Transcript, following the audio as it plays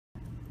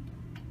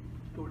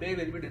Today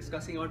we'll be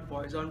discussing about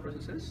Poisson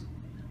processes.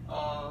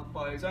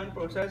 Poisson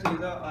process is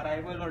the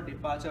arrival or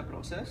departure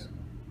process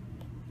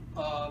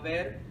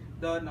where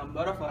the number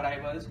of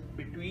arrivals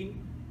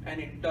between an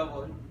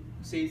interval,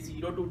 say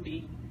 0 to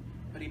t,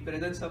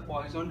 represents a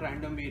Poisson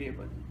random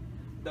variable.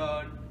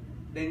 The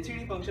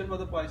density function for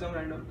the Poisson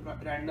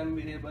random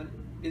variable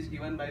is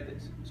given by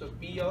this. So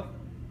P of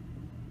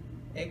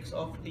x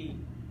of t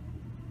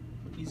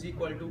is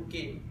equal to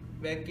k,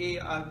 where k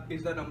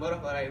is the number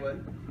of arrival,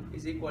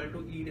 is equal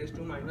to e raised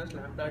to minus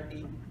lambda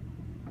t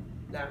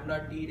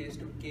raised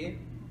to k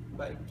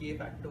by k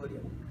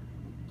factorial,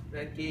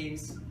 where k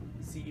is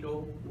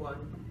 0, 1,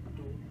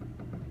 2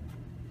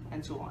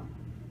 and so on.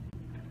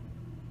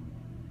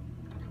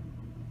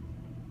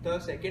 The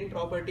second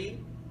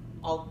property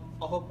of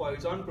a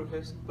Poisson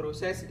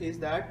process is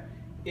that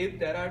if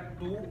there are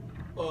two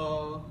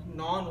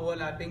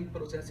non-overlapping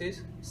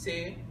processes,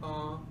 say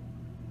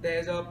there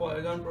is a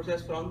Poisson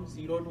process from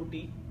 0 to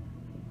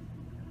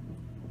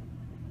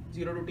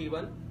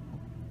t1,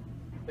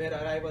 where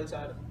arrivals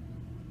are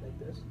like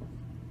this,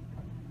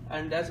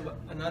 and there's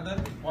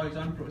another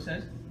Poisson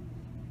process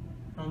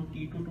from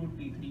t2 to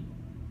t3,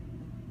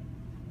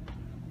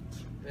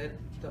 where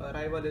the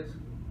arrival is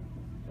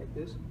like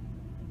this.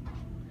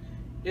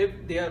 If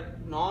they are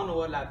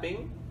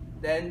non-overlapping,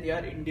 then they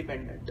are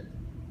independent.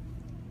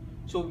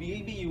 So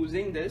we'll be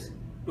using this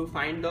to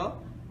find the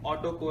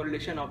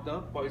autocorrelation of the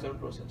Poisson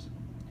process.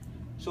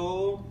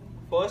 So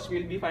first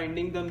we'll be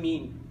finding the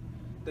mean.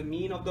 The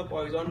mean of the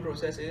Poisson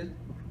process is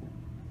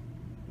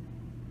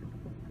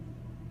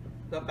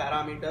the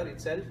parameter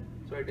itself,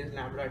 so it is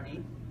lambda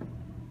t.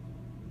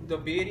 The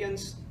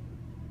variance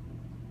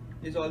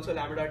is also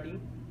lambda t.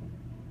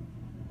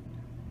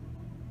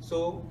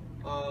 So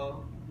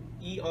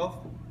E of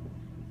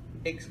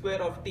x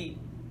square of t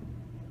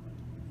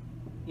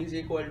is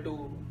equal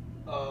to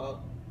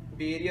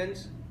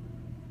variance,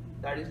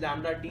 that is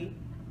lambda t,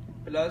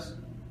 plus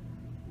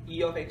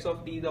E of x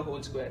of t the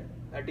whole square,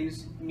 that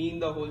is mean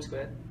the whole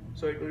square,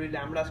 so it will be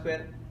lambda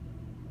square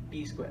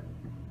t square.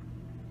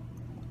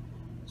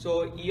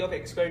 So E of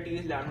x square t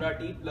is lambda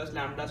t plus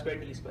lambda square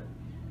t square.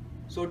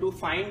 So to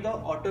find the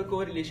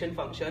autocorrelation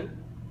function,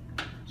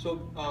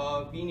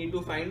 so we need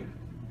to find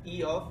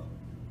E of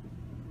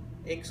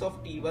x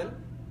of t1,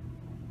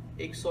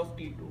 x of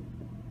t2.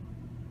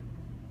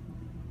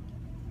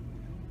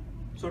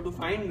 So to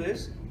find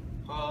this,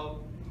 we'll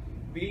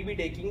be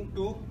taking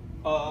two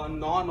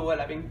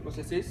non-overlapping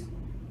processes,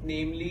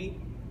 namely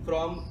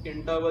from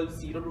interval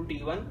 0 to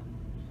t1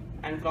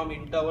 and from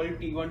interval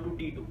t1 to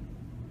t2.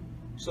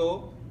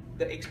 So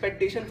the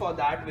expectation for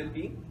that will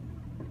be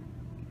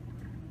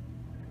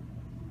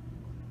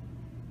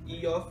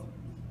E of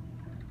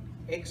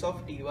x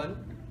of t1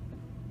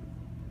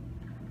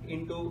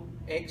 into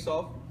x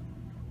of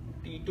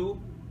t2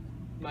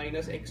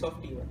 minus x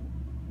of t1.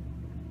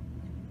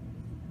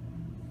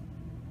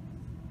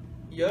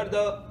 Here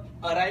the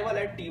arrival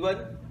at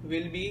t1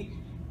 will be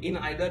in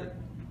either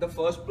the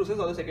first process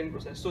or the second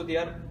process, so they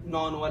are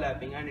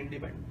non-overlapping and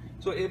independent.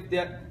 So if they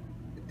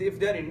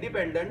are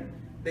independent,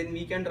 then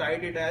we can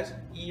write it as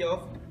E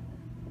of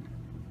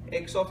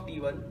x of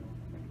t1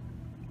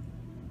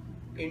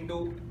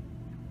 into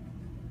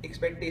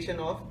expectation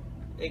of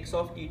x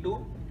of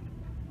t2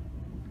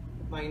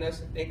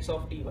 minus x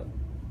of t1.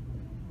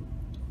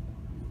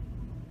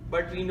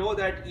 But we know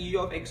that E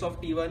of x of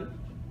t1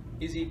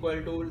 is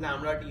equal to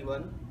lambda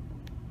t1,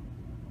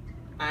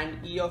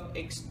 and E of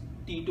x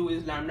t2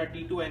 is lambda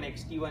t2 and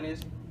x t1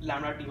 is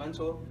lambda t1,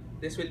 so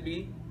this will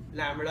be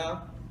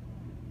lambda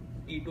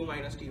t2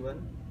 minus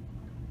t1.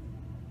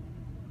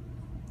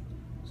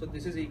 So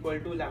this is equal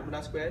to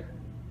lambda square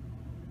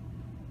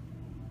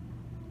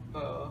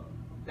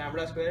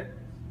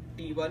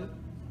t1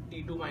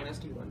 t2 minus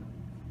t1.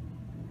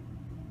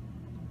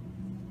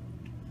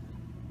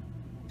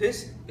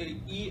 This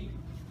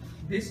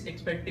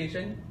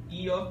expectation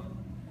E of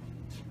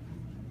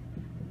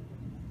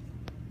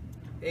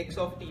x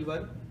of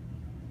t1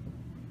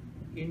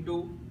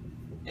 into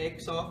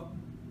x of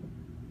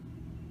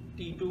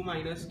t2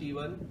 minus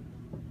t1,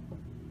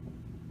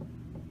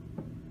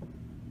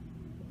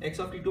 x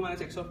of t2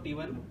 minus x of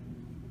t1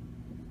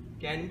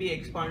 can be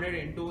expanded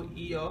into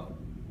E of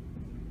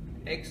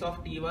x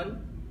of t1,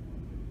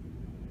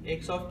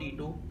 x of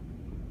t2,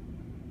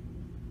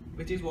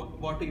 which is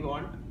what we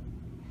want,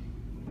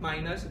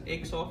 minus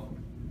x of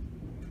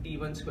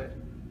t1 square.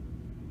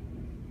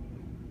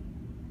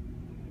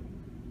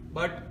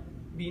 But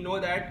we know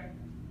that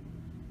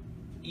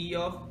E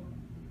of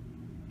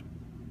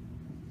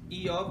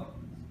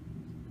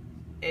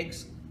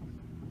x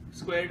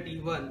square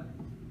t1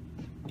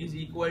 is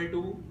equal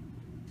to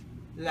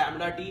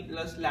lambda t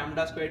plus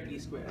lambda square t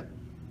square.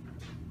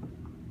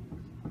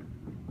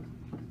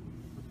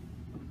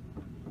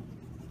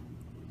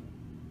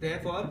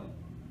 Therefore,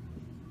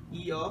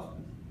 E of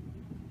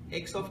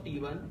x of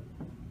t1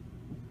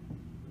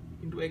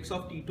 into x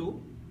of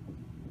t2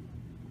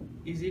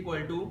 is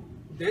equal to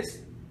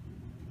this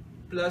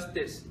plus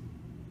this.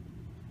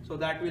 So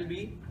that will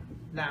be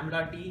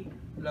lambda t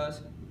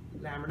plus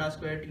lambda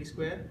square t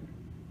square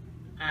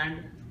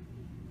and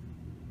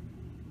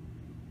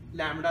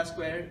lambda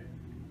square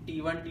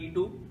t1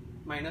 t2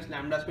 minus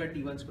lambda square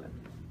t1 square.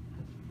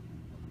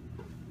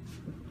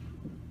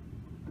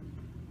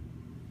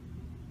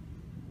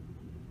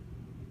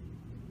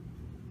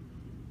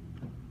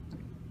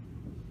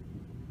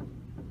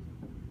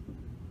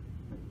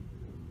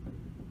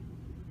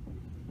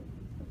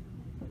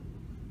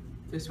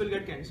 This will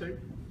get cancelled,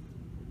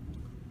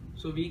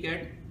 so we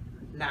get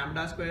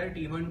lambda square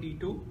t1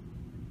 t2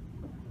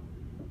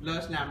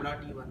 plus lambda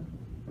t1.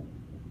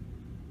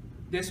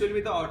 This will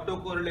be the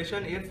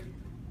autocorrelation if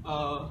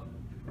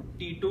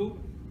t2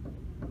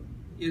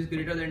 is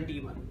greater than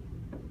t1.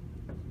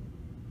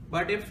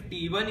 But if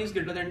t1 is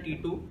greater than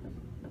t2,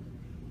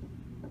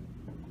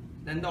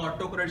 then the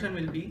autocorrelation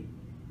will be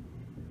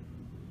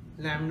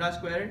lambda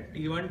square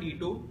t1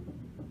 t2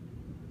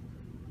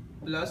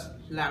 plus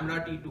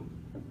lambda t2.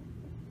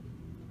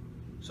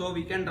 So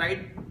we can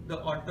write the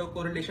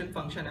autocorrelation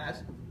function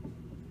as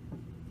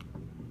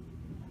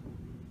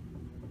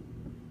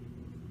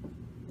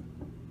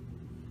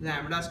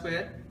lambda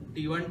square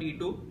t1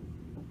 t2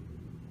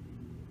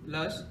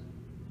 plus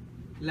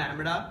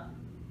lambda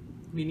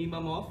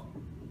minimum of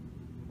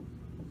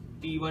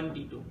t1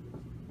 t2.